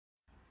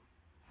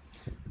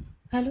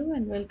Hello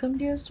and welcome,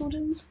 dear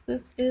students.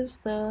 This is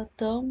the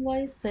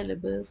term-wise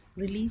syllabus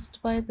released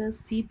by the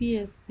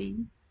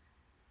CBSE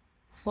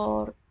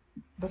for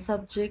the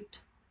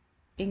subject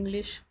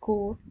English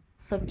Core,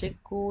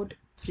 subject code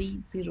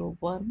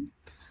 301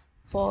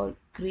 for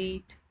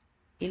grade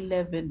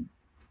 11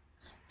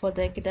 for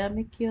the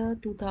academic year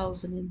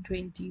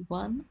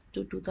 2021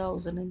 to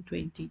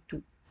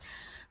 2022.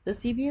 The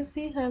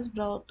CBSE has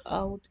brought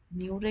out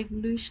new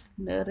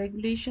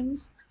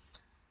regulations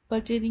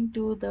pertaining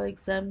to the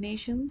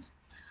examinations.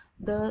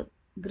 The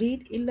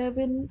grade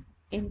 11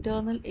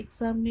 internal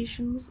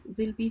examinations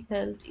will be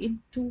held in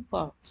two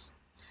parts.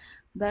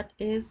 That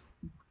is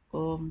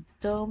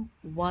term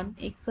 1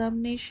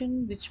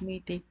 examination, which may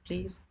take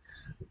place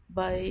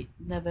by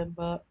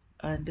November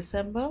and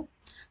December,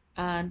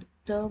 and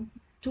term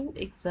 2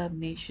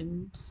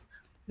 examinations,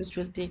 which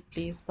will take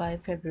place by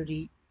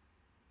February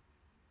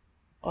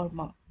or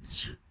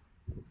March.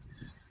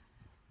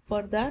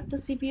 For that, the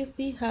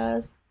CBSE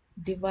has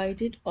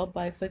divided or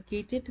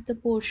bifurcated the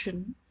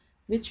portion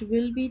which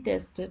will be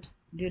tested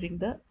during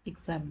the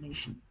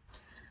examination.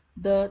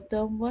 The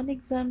term 1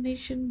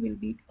 examination will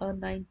be a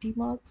 90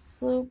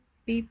 marks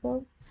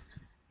paper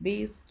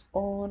based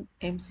on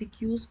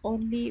MCQs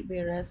only,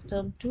 whereas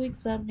term 2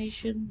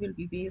 examination will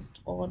be based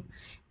on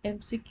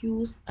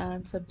MCQs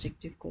and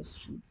subjective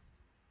questions.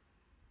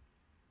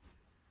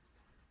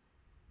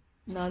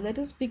 Now let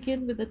us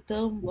begin with the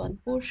term 1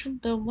 portion.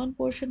 Term 1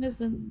 portion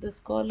is in this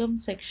column,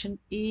 section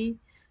A,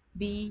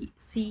 B,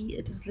 C.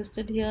 It is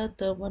listed here.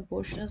 Term 1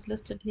 portion is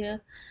listed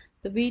here.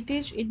 The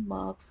weightage in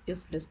marks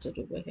is listed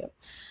over here.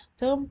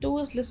 Term 2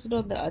 is listed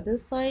on the other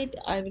side.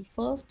 I will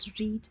first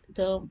read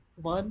term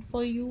 1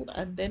 for you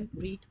and then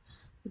read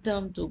the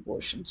term 2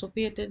 portion. So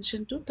pay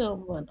attention to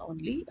term 1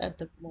 only at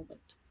the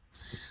moment.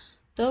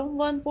 Term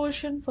 1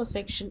 portion for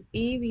section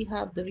A, we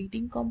have the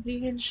reading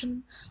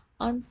comprehension.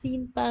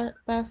 Unseen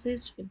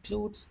passage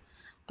includes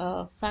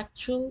a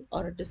factual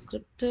or a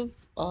descriptive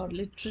or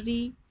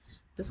literary,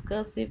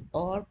 discursive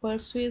or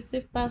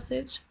persuasive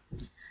passage.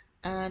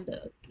 And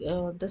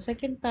the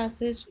second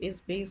passage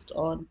is based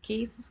on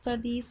case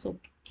study, so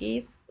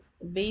case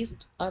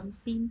based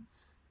unseen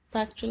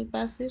factual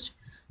passage.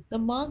 The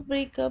mark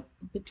breakup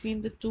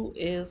between the two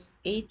is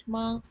 8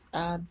 marks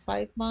and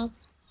 5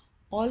 marks.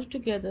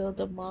 Altogether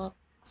the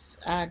marks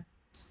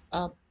adds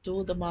up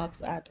to the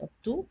marks add up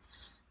to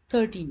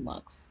 13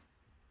 marks.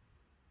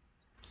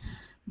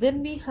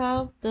 Then we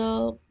have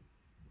the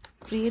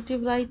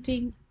creative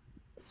writing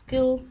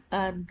skills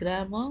and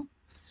grammar.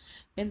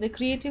 In the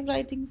creative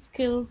writing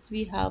skills,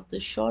 we have the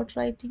short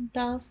writing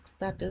tasks,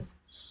 that is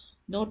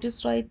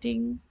notice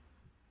writing.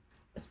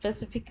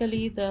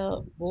 Specifically,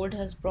 the board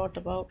has brought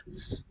about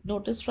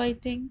notice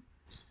writing,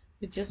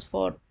 which is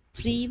for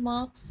 3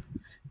 marks.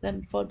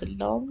 Then for the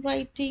long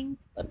writing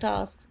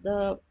tasks,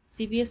 the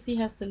CBSE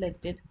has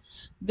selected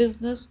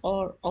business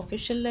or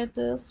official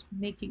letters,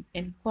 making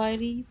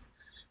inquiries,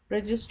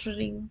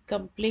 registering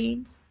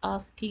complaints,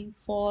 asking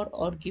for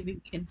or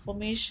giving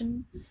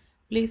information,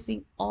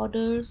 placing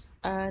orders,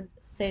 and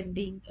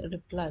sending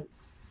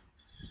replies.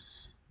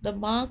 The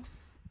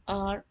marks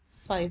are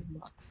 5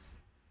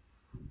 marks.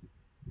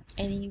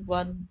 Any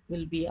one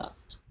will be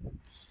asked.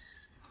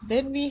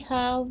 Then we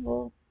have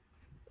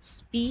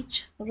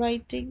speech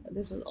writing.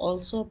 This is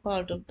also a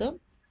part of the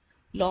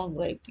long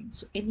writing.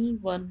 So any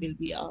one will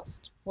be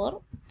asked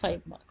for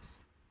 5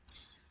 marks.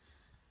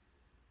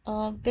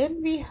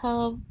 Then we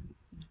have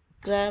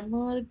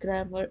grammar.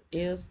 Grammar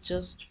is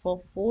just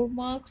for 4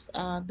 marks,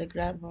 and the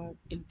grammar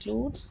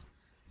includes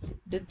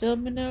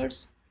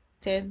determiners,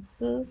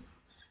 tenses,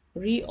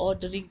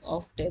 reordering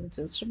of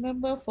tenses.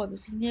 Remember, for the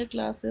senior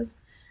classes,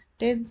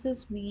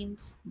 tenses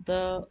means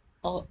the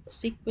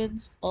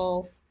sequence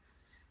of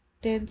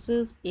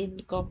tenses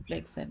in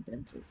complex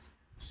sentences.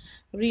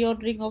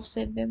 Reordering of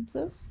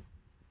sentences,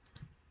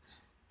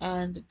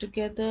 and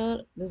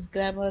together this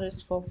grammar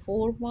is for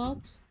 4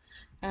 marks,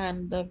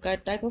 and the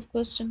type of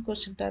question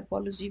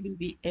typology will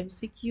be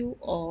MCQ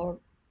or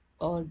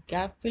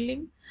gap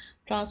filling,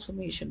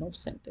 transformation of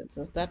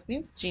sentences. That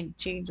means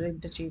change or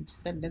interchange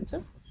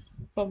sentences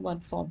from one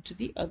form to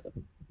the other.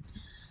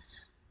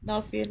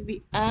 Now when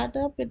we add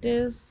up, it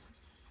is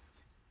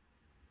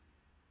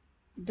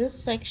this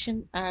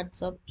section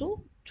adds up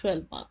to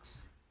 12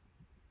 marks.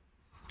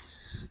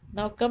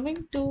 Now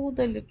coming to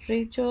the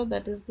literature,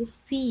 that is the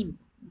scene.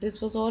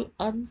 This was all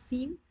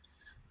unseen.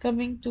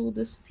 Coming to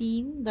the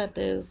scene, that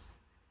is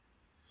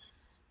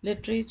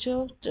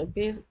literature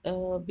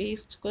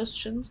based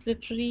questions,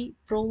 literary,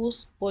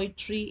 prose,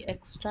 poetry,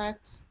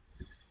 extracts,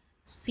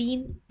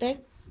 scene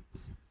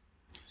texts,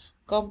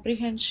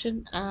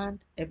 comprehension and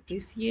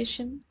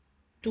appreciation.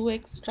 2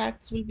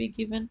 extracts will be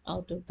given.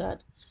 Out of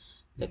that,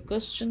 the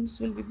questions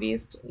will be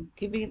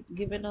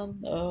given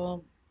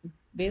on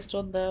based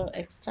on the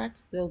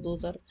extracts.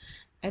 Those are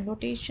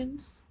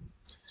annotations.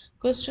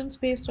 Questions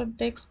based on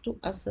text to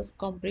assess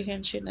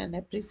comprehension and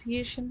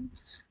appreciation,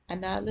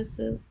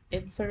 analysis,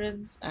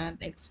 inference,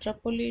 and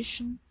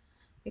extrapolation.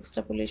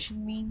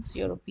 Extrapolation means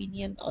your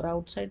opinion or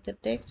outside the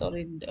text or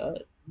in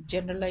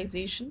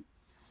generalization.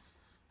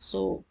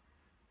 So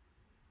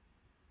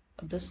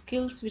the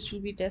skills which will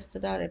be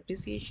tested are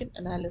appreciation,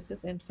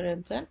 analysis,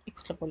 inference, and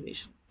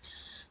extrapolation.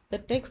 The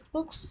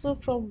textbooks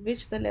from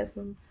which the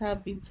lessons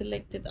have been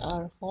selected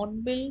are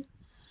Hornbill.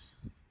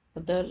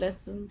 The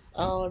lessons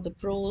are the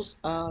prose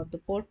are the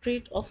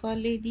portrait of Our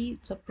Lady.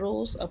 It's a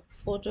prose, a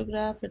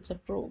photograph, it's a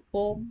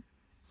poem.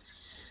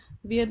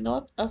 We are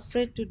not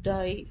afraid to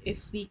die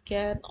if we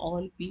can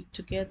all be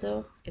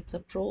together. It's a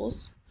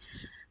prose.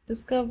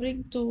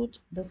 Discovering truth,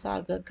 the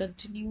saga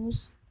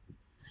continues.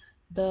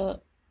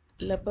 The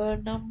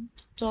laburnum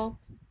top,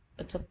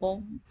 it's a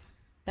poem.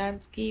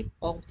 Landscape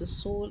of the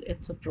soul,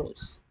 it's a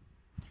prose.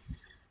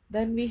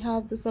 Then we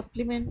have the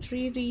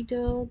supplementary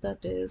reader,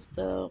 that is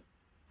the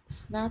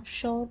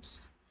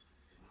snapshots.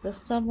 The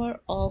summer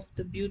of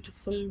the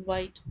beautiful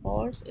white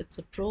horse, it's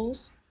a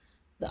prose.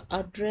 The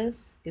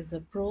address is a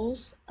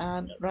prose,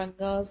 and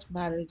Ranga's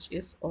marriage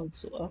is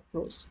also a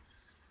prose.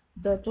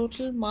 The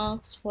total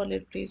marks for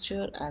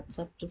literature adds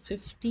up to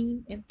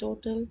 15 in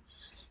total,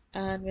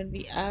 and when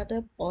we add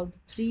up all the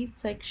three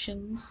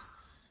sections,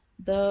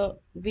 the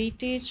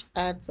weightage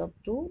adds up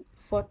to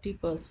 40%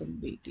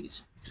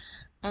 weightage.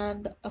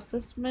 And the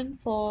assessment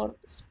for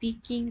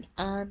speaking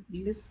and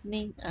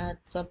listening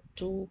adds up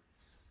to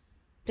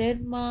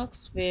 10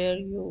 marks, where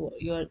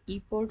your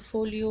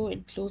e-portfolio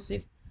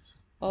inclusive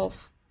of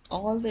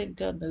all the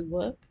internal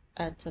work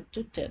adds up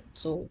to 10.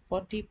 So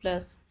 40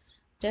 plus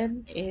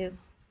 10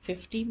 is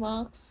 50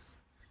 marks,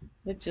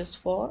 which is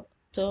for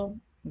term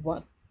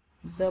 1.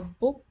 The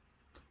book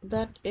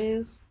that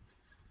is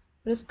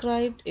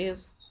prescribed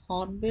is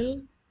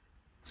Hornbill,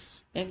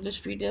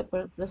 English Reader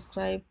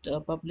prescribed,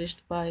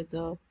 published by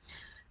the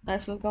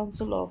National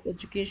Council of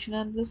Education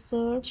and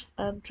Research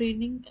and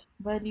Training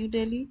by New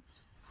Delhi.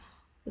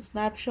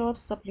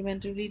 Snapshots,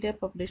 Supplementary Reader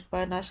published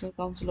by National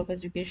Council of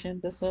Education,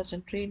 Research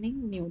and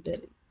Training, New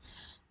Delhi.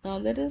 Now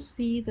let us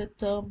see the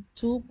term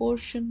 2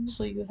 portion,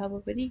 so you have a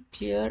very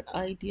clear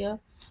idea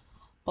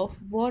of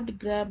what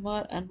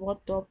grammar and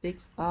what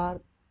topics are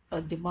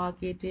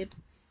demarcated.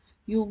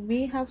 You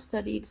may have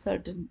studied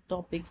certain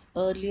topics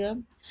earlier.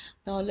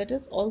 Now let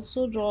us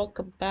also draw a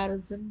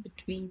comparison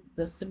between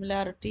the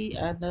similarity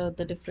and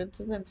the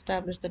differences, and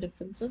establish the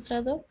differences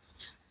rather.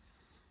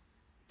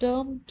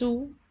 Term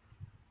 2,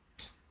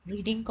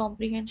 reading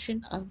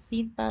comprehension,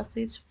 unseen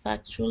passage,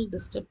 factual,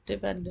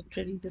 descriptive, and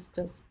literary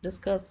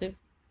discursive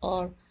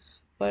or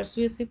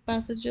persuasive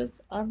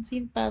passages,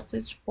 unseen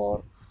passage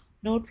for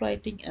note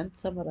writing and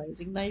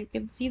summarizing. Now you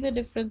can see the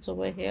difference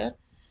over here.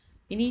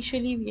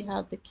 Initially, we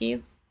have the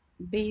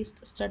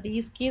case-based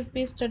studies.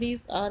 Case-based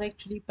studies are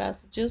actually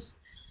passages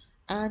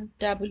and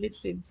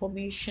tabulated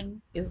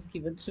information is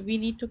given. So we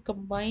need to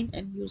combine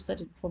and use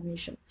that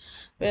information.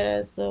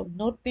 Whereas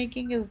note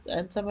making is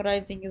and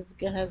summarizing is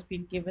has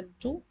been given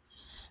to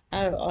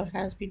or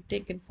has been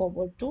taken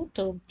forward to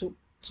term 2.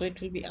 So it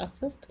will be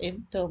assessed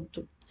in term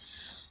 2.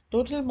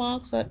 Total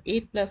marks are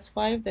 8 plus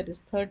 5, that is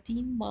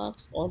 13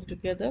 marks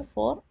altogether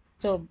for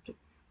term 2.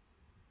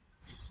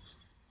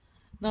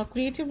 Now,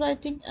 creative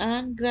writing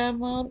and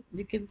grammar,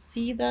 you can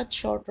see that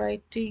short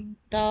writing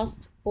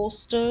tasks,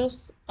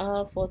 posters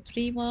are for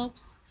 3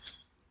 marks,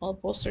 or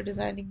poster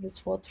designing is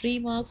for 3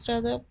 marks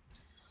rather.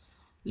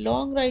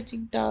 Long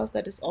writing tasks,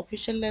 that is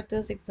official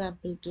letters,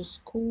 example to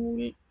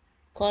school,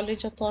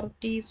 college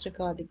authorities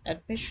regarding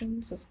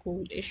admissions,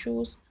 school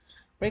issues,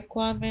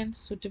 requirements,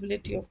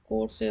 suitability of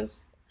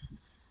courses,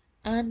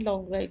 and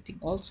long writing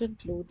also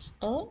includes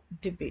a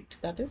debate,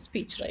 that is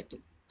speech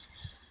writing.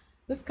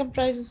 This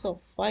comprises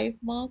of 5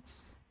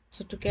 marks.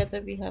 So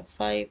together we have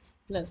 5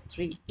 plus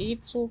 3,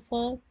 8 so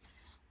far.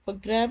 For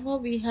grammar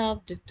we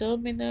have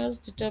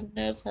determiners.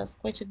 Determiners has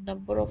quite a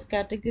number of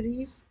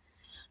categories,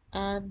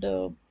 and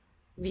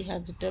we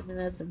have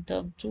determiners in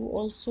term 2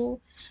 also.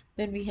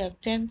 Then we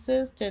have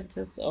tenses.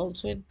 Tenses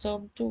also in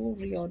term 2.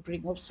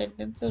 Reordering of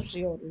sentences.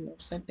 Reordering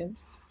of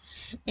sentences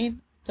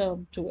in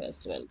term 2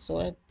 as well.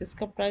 So this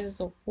comprises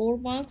of 4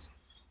 marks.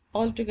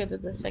 Altogether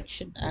the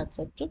section adds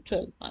up to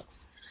 12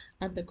 marks.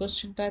 And the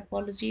question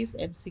typologies,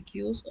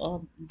 MCQs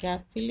on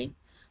gap filling,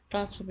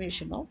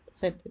 transformation of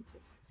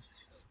sentences.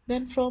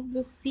 Then from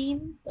the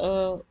seen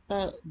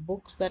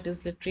books, that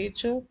is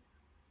literature,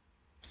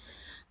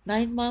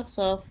 9 marks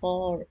are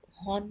for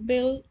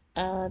Hornbill,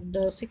 and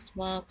 6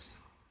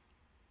 marks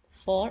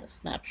for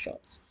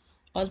snapshots.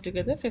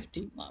 Altogether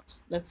 15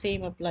 marks. The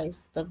same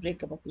applies, the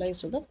breakup applies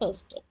to the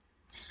first term.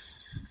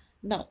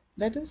 Now,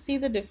 let us see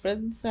the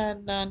difference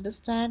and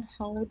understand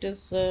how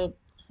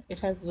it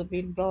has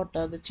been brought,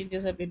 the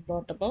changes have been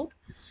brought about.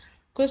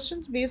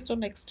 Questions based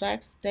on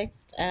extracts,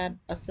 text, and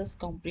assess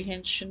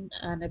comprehension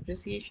and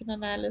appreciation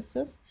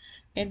analysis,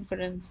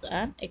 inference,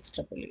 and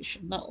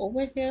extrapolation. Now,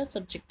 over here,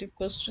 subjective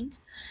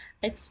questions,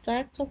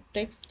 extracts of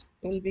text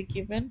will be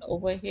given.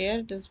 Over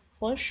here, it is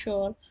for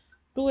sure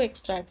 2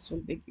 extracts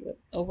will be given.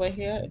 Over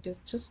here, it is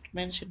just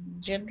mentioned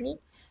in general,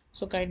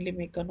 so kindly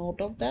make a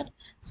note of that.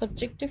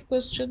 Subjective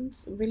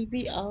questions will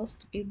be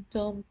asked in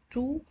term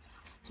 2,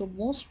 so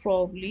most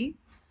probably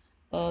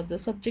the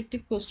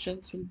subjective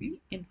questions will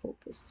be in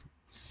focus.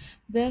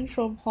 Then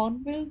from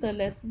Hornbill, the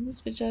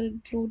lessons which are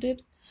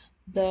included: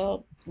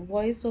 the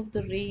Voice of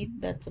the Rain,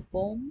 that's a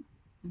poem;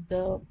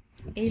 the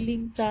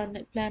Ailing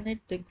Planet,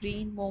 the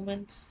Green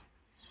Movements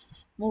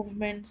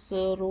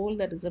Role,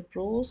 that is a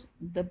prose;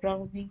 the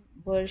Browning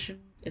version,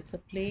 it's a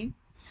play;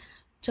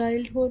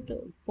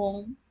 Childhood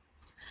poem;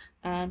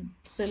 and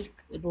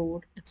Silk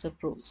Road, it's a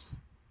prose.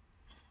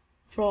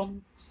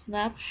 From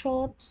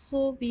Snapshots,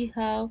 we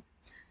have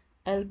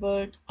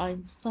Albert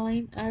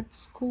Einstein at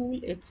School,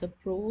 it's a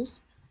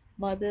prose;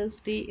 Mother's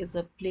Day is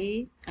a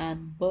play;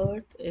 and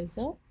Birth is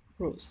a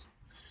prose.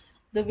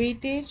 The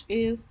weightage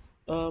is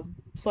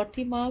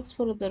 40 marks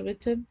for the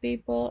written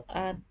paper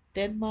and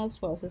 10 marks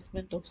for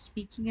assessment of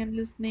speaking and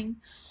listening.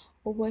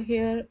 Over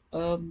here,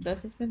 the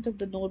assessment of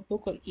the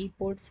notebook or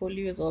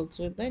e-portfolio is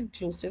also in the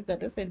inclusive,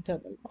 that is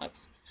internal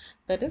marks,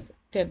 that is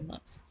 10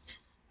 marks.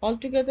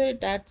 Altogether,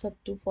 it adds up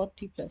to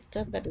 40 plus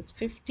 10, that is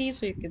 50.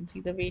 So you can see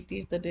the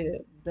weightage,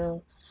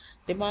 the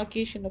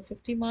demarcation of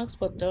 50 marks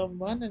for term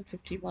 1 and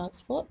 50 marks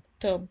for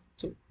term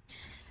 2.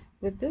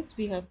 With this,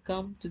 we have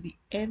come to the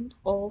end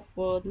of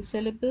the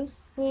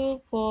syllabus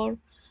for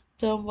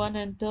term 1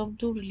 and term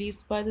 2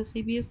 released by the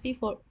CBSE.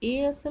 For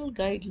ASL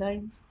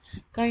guidelines,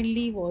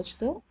 kindly watch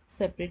the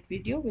separate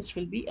video which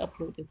will be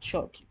uploaded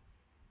shortly.